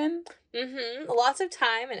was put in. Lots of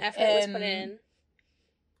time and effort was put in.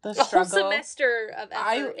 The struggle. Whole semester of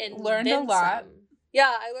effort. I learned a lot.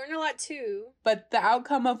 Yeah, I learned a lot too. But the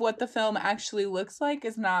outcome of what the film actually looks like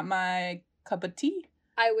is not my cup of tea.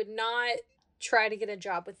 I would not try to get a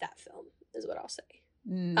job with that film, is what I'll say.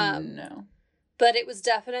 No. But it was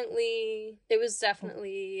definitely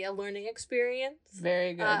a learning experience.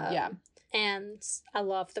 Very good, yeah. And I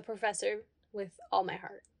love the professor with all my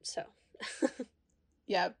heart, so.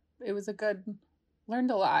 Yeah, it was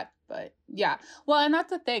learned a lot, but yeah. Well, and that's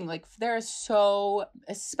the thing, like, there are so,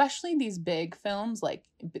 especially these big films, like,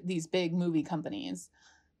 these big movie companies,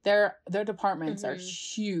 their departments are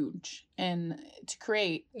huge, and to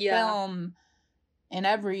create film and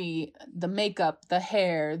the makeup, the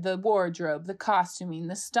hair, the wardrobe, the costuming,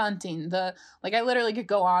 the stunting, like, I literally could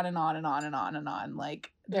go on and on and on and on and on.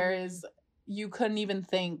 Like, you couldn't even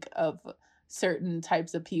think of certain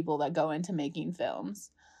types of people that go into making films.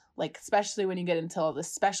 Like, especially when you get into all the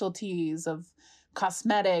specialties of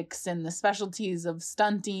cosmetics and the specialties of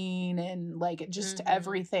stunting and like just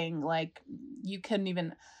everything. Like, you couldn't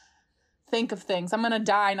even think of things. I'm gonna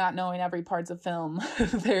die not knowing every parts of film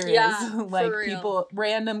there is. Like, people,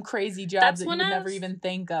 random crazy jobs that you would never even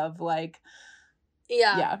think of. Like,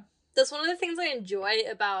 yeah. That's one of the things I enjoy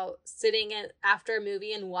about sitting after a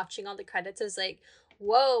movie and watching all the credits is like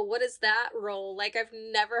whoa, what is that role? Like, I've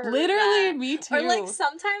never heard of Literally, that. me too. Or, like,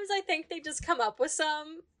 sometimes I think they just come up with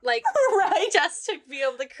some, like, right? just to be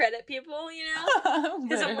able to credit people, you know?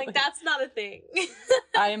 Because I'm like, that's not a thing.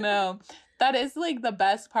 I know. That is, like, the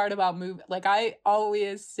best part about movie. Like, I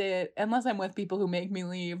always sit, unless I'm with people who make me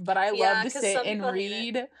leave, but I love to 'cause sit some and people hate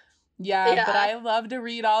it. read. Yeah, but Yeah. I love to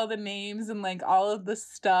read all the names and, like, all of the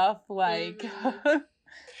stuff, like... Mhm.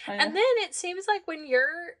 And then it seems like when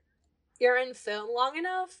you're in film long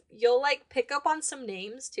enough, you'll, like, pick up on some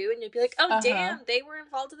names, too, and you'll be like, oh, damn, they were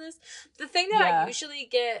involved in this. The thing that I usually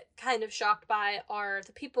get kind of shocked by are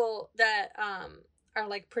the people that, are,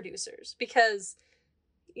 like, producers, because...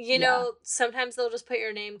 You know, sometimes they'll just put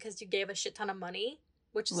your name because you gave a shit ton of money,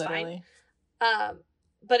 which is fine.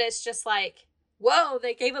 But it's just like, whoa,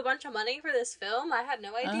 they gave a bunch of money for this film? I had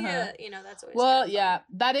no idea. You know, that's always well, kind of yeah,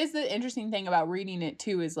 that is the interesting thing about reading it,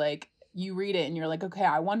 too, is, like, you read it and you're like, okay,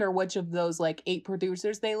 I wonder which of those, like, 8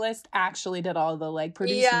 producers they list actually did all the, like,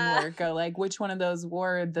 producing work, or, like, which one of those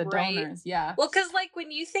were the donors. Yeah. Well, because, like,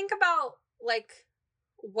 when you think about, like,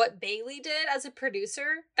 what Bailey did as a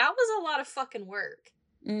producer, that was a lot of fucking work.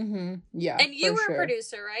 Mm-hmm. Yeah. And you were a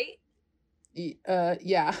producer, right?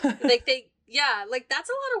 Yeah. like that's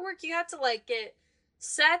a lot of work. You have to, like, get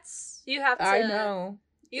sets. You have to. I know.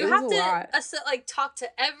 You have to like talk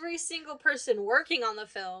to every single person working on the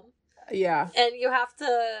film. Yeah. And you have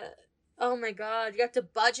to. Oh my god! You have to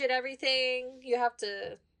budget everything. You have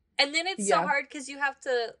to, and then it's so hard because you have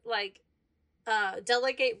to, like,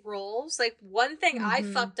 delegate roles. Like, one thing I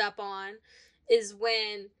fucked up on is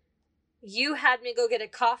when you had me go get a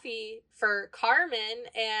coffee for Carmen,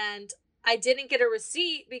 and I didn't get a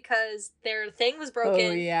receipt because their thing was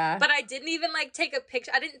broken. Oh, yeah. But I didn't even, like, take a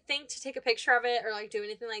picture. I didn't think to take a picture of it or, like, do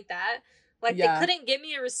anything like that. Like, they couldn't give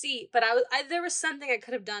me a receipt, but there was something I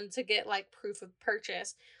could have done to get, like, proof of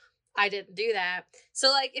purchase. I didn't do that.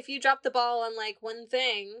 So, like, if you drop the ball on, like, one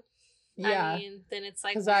thing... I mean, then it's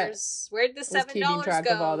like, where'd the $7 keeping track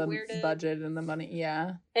go? of all the budget and the money.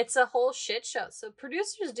 Yeah. It's a whole shit show. So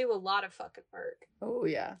producers do a lot of fucking work. Oh,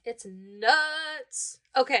 yeah. It's nuts.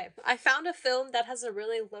 Okay, I found a film that has a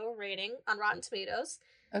really low rating on Rotten Tomatoes.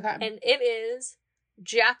 Okay. And it is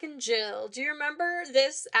Jack and Jill. Do you remember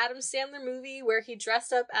this Adam Sandler movie where he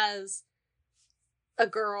dressed up as a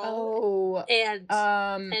girl? Oh.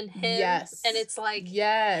 And him. Yes. And it's like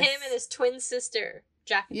him and his twin sister.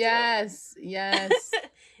 Jack and Jill. Yes.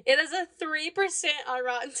 It has a 3% on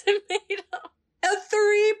Rotten Tomatoes. A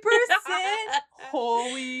 3%?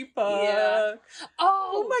 Holy fuck. Yeah.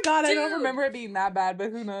 Oh my god, dude. I don't remember it being that bad,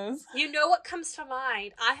 but who knows? You know what comes to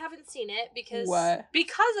mind? I haven't seen it because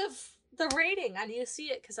of the rating. I need to see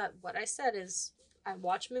it because what I said is I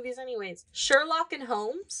watch movies anyways. Sherlock and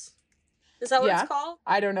Holmes? Is that what it's called?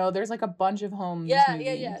 I don't know. There's like a bunch of Holmes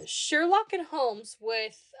movies. Yeah. Sherlock and Holmes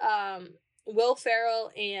with Will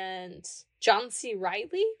Ferrell and John C.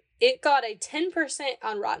 Reilly. It got a 10%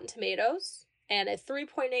 on Rotten Tomatoes and a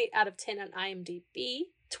 3.8 out of 10 on IMDb,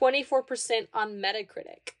 24% on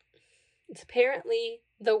Metacritic. It's apparently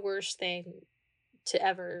the worst thing to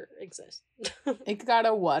ever exist. It got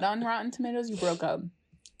a what on Rotten Tomatoes? You broke up.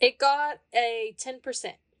 It got a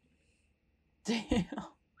 10%. Damn.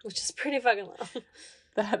 Which is pretty fucking low.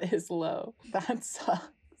 That is low. That sucks.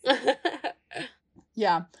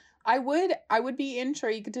 Yeah. I would be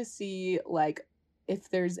intrigued to see, like,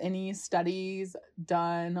 if there's any studies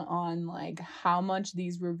done on, like, how much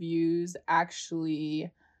these reviews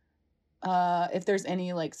actually, if there's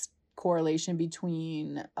any, like, correlation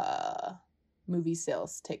between movie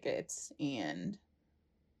sales tickets and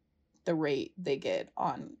the rate they get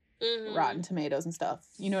on Rotten Tomatoes and stuff.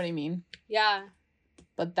 You know what I mean? Yeah.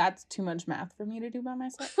 But that's too much math for me to do by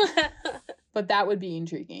myself. But that would be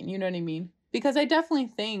intriguing. You know what I mean? Because I definitely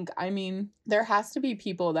think, I mean, there has to be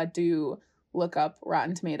people that do look up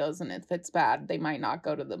Rotten Tomatoes, and if it's bad, they might not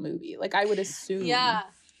go to the movie. Like, I would assume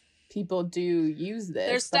people do use this.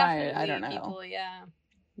 There's but definitely I don't know. People, yeah.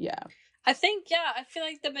 Yeah. I think, I feel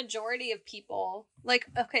like the majority of people, like,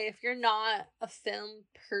 okay, if you're not a film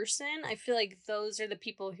person, I feel like those are the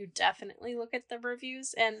people who definitely look at the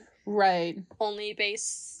reviews and only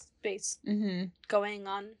base going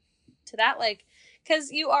on to that. Like,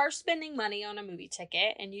 because you are spending money on a movie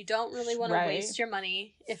ticket and you don't really want to waste your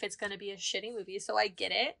money if it's going to be a shitty movie. So I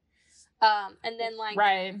get it. And then,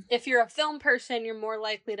 like, if you're a film person, you're more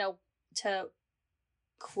likely to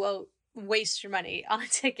quote, waste your money on a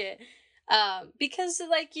ticket. Because,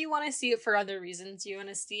 like, you want to see it for other reasons. You want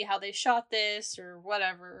to see how they shot this or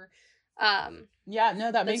whatever. Yeah,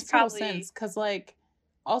 no, that makes total sense. Because, like,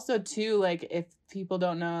 also, too, like, if people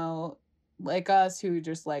don't know, like us who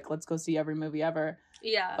just, like, let's go see every movie ever.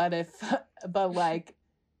 Yeah. But like,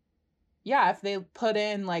 yeah, if they put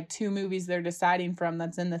in like 2 movies they're deciding from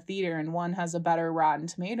that's in the theater and one has a better Rotten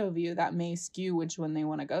Tomato view, that may skew which one they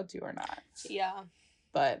want to go to or not. Yeah.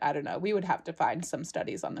 But I don't know. We would have to find some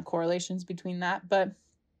studies on the correlations between that. But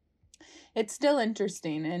it's still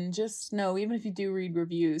interesting. And just know, even if you do read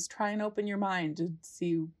reviews, try and open your mind to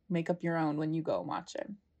see, make up your own when you go and watch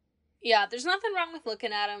it. Yeah, there's nothing wrong with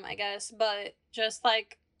looking at them, I guess, but just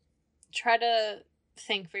like try to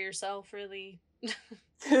think for yourself, really.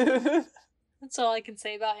 That's all I can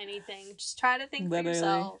say about anything. Just try to think Literally. for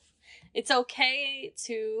yourself. It's okay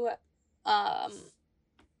to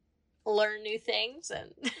learn new things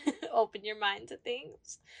and open your mind to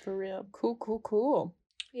things. For real. Cool.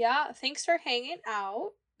 Yeah, thanks for hanging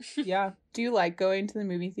out. Yeah. Do you like going to the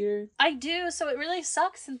movie theater? I do, so it really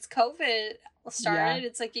sucks since COVID started. Yeah.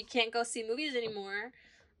 It's like you can't go see movies anymore.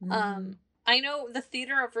 Mm-hmm. I know the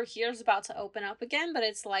theater over here is about to open up again, but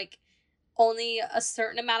it's like only a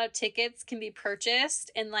certain amount of tickets can be purchased,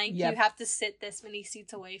 and like Yep. you have to sit this many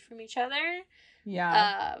seats away from each other.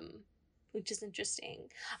 Yeah. Which is interesting.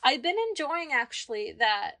 I've been enjoying actually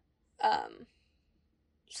that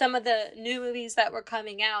some of the new movies that were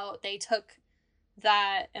coming out, they took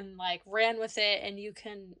that and like ran with it, and you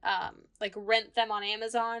can like rent them on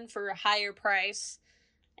Amazon for a higher price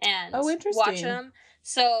and watch them.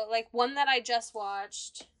 So like one that I just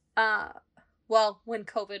watched, well, when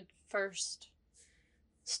COVID first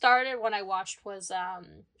started, when I watched was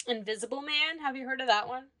Invisible Man. Have you heard of that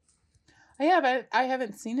one? I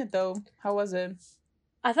haven't seen it though. How was it?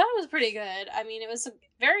 I thought it was pretty good. I mean, it was a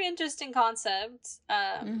very interesting concept.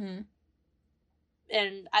 And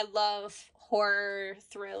I love horror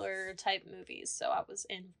thriller type movies, so I was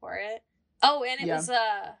in for it. Oh, and it was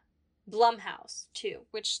Blumhouse too,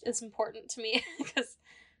 which is important to me because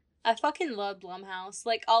I fucking love Blumhouse.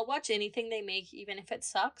 Like, I'll watch anything they make, even if it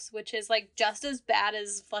sucks, which is like just as bad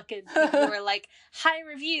as fucking people who are like high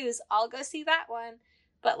reviews. I'll go see that one,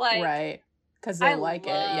 but like, right, because they like it.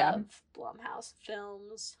 Yeah, Blumhouse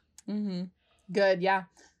films. Good. Yeah,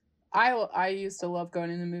 I used to love going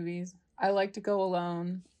to the movies. I like to go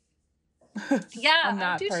alone. Yeah, I'm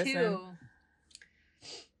that I do person. too.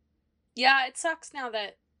 Yeah, it sucks now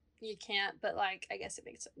that you can't, but like, I guess it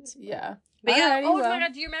makes sense. Yeah. But yeah, my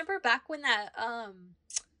god, do you remember back when that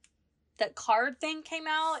that card thing came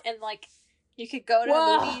out and like you could go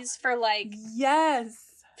to movies for like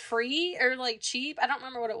free or like cheap? I don't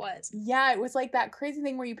remember what it was. Yeah, it was like that crazy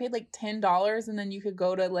thing where you paid like $10 and then you could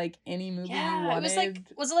go to like any movie you wanted. It was like,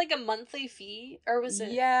 was it like a monthly fee or was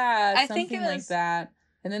it? Yeah, I think it was like that.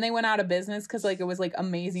 And then they went out of business because like it was like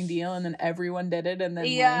amazing deal, and then everyone did it, and then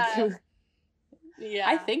like, yeah.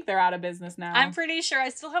 I think they're out of business now. I'm pretty sure. I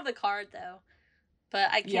still have the card though,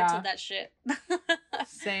 but I canceled that shit.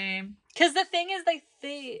 Same. Because the thing is,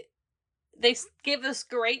 they give this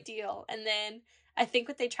great deal, and then I think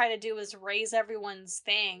what they try to do is raise everyone's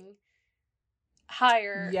thing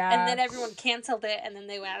higher, and then everyone canceled it, and then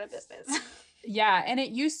they went out of business. Yeah, and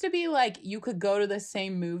it used to be like you could go to the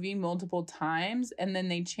same movie multiple times, and then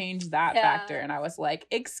they changed that factor, and I was like,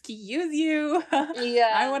 excuse you.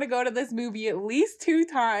 Yeah. I want to go to this movie at least 2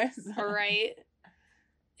 times. Right.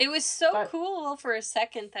 It was so cool for a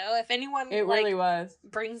second, though. If anyone really was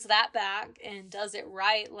brings that back and does it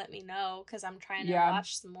right, let me know, because I'm trying to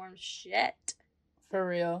watch some more shit. For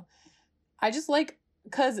real. I just like,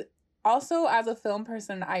 because also as a film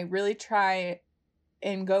person, I really try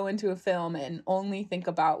and go into a film and only think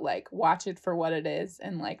about like watch it for what it is,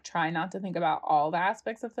 and like try not to think about all the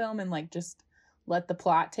aspects of film, and like just let the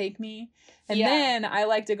plot take me. And then I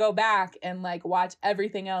like to go back and like watch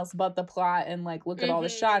everything else but the plot, and like look at all the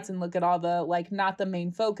shots, and look at all the like not the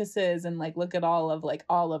main focuses, and like look at all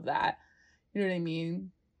of that. You know what I mean?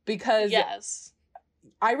 Because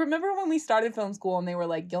I remember when we started film school and they were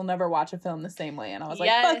like, you'll never watch a film the same way. And I was like,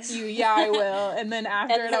 fuck you. Yeah, I will. And then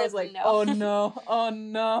after it, I was like, oh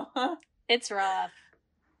no. It's rough.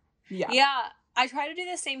 Yeah. I try to do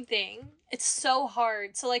the same thing. It's so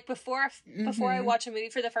hard. So like before I watch a movie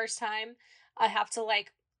for the first time, I have to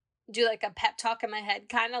like do like a pep talk in my head,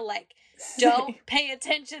 kind of like, don't pay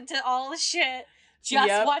attention to all the shit.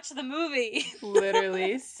 Just watch the movie.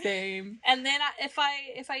 Literally, same. And then if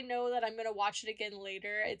I know that I'm gonna watch it again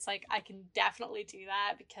later, it's like I can definitely do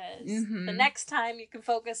that, because the next time you can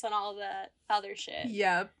focus on all the other shit.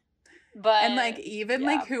 Yep. But And like even yeah.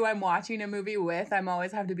 like who I'm watching a movie with, I'm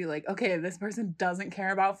always have to be like, okay, this person doesn't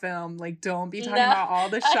care about film. Like, don't be talking about all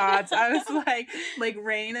the shots. I was like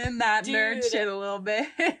rein in that nerd Dude. shit a little bit.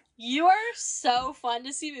 You are so fun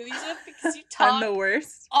to see movies with because you I'm talk the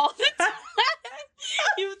worst. all the time.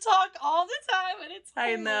 You talk all the time, and it's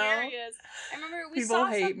I know. hilarious. I remember we People saw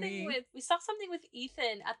hate something me. with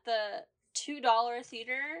Ethan at the $2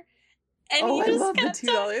 theater. And Oh, he I just love the kept $2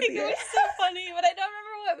 talking. theater. It was so funny, but I don't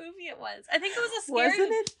remember what movie it was. I think it was a scary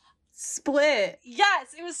Wasn't it Split?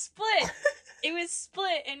 Yes, it was Split. It was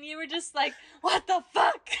Split, and you were just like, what the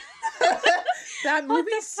fuck? That What the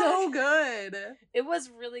movie's so fuck? good. It was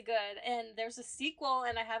really good, and there's a sequel,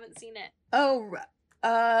 and I haven't seen it. Oh,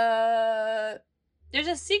 There's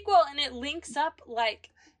a sequel, and it links up like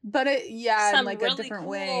but it some in like really a different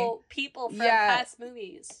cool way. people from Yeah. past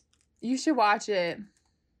movies. You should watch it.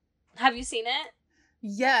 Have you seen it?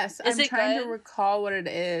 Yes, Is I'm it trying good? to recall what it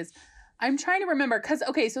is. I'm trying to remember because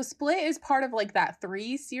okay, so Split is part of like that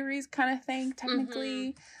 3 series kind of thing.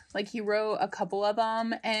 Technically, like he wrote a couple of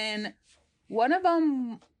them, and one of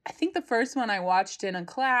them, I think the first one I watched in a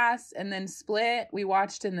class, and then Split we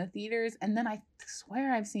watched in the theaters, and then I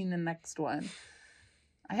swear I've seen the next one.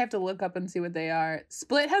 I have to look up and see what they are.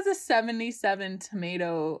 Split has a 77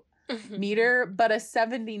 tomato meter, but a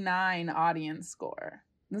 79 audience score.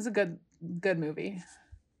 This is a good movie.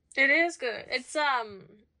 It is good. It's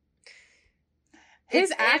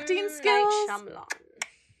His it's acting M. skills, Night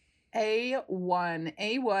Shyamalan.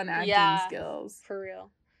 A1 acting Yeah. skills. For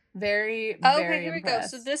real. Very, Okay, very here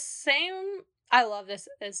impressed. we go. So this I love this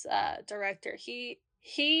director.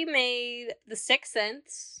 He made The Sixth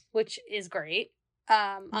Sense, which is great.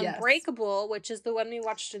 Yes. Unbreakable, which is the one we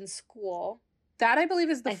watched in school. That I believe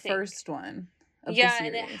is the I think. first one of Yeah, the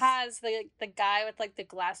series. and it has the guy with like the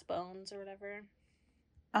glass bones or whatever.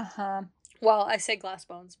 Uh-huh. Well, I say glass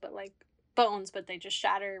bones, but like bones, but they just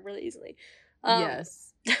shatter really easily.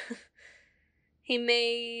 Yes. He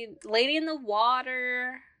made Lady in the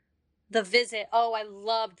Water, The Visit. Oh, I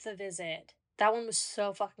loved The Visit. That one was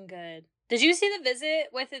so fucking good. Did you see The Visit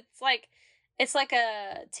with it's like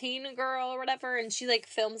a teen girl or whatever, and she like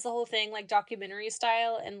films the whole thing like documentary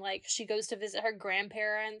style, and like she goes to visit her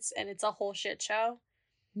grandparents, and it's a whole shit show.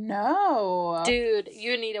 No. Dude,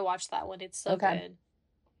 you need to watch that one. It's so good.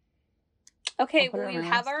 Okay, I'll put it well, on you my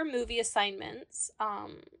have list. our movie assignments.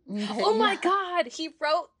 Okay, Oh my yeah. god, he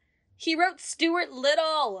wrote Stuart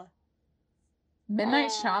Little.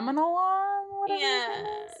 Midnight Shyamalan? Whatever his name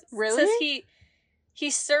Yes. is? Really? Says he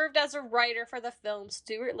served as a writer for the film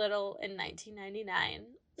Stuart Little in 1999.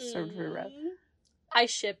 Served for rep. I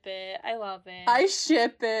ship it. I love it. I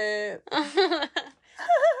ship it.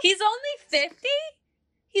 He's only 50?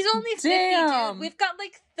 He's only 50, Damn. dude. We've got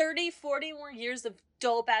like 30, 40 more years of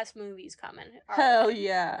dope-ass movies coming. Hell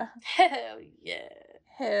yeah. Hell yeah.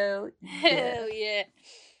 Hell yeah. Hell yeah.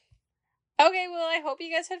 Okay, well, I hope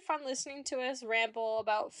you guys had fun listening to us ramble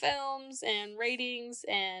about films and ratings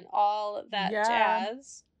and all of that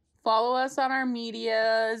jazz. Follow us on our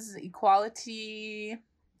medias, Equality.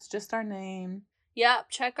 It's just our name. Yep,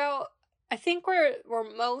 check out. I think we're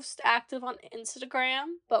most active on Instagram,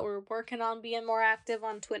 but we're working on being more active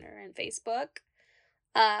on Twitter and Facebook.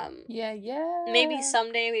 Yeah. Maybe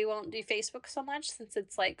someday we won't do Facebook so much since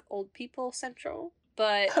it's like old people central,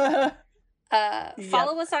 but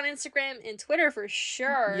follow us on Instagram and Twitter for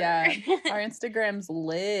sure. Yeah, our Instagram's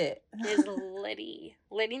lit. Is Liddy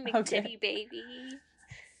McTitty baby.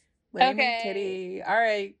 Liddy McTitty. All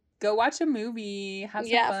right, go watch a movie. Have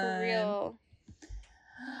some fun. For real.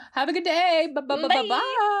 Have a good day.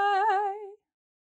 Bye.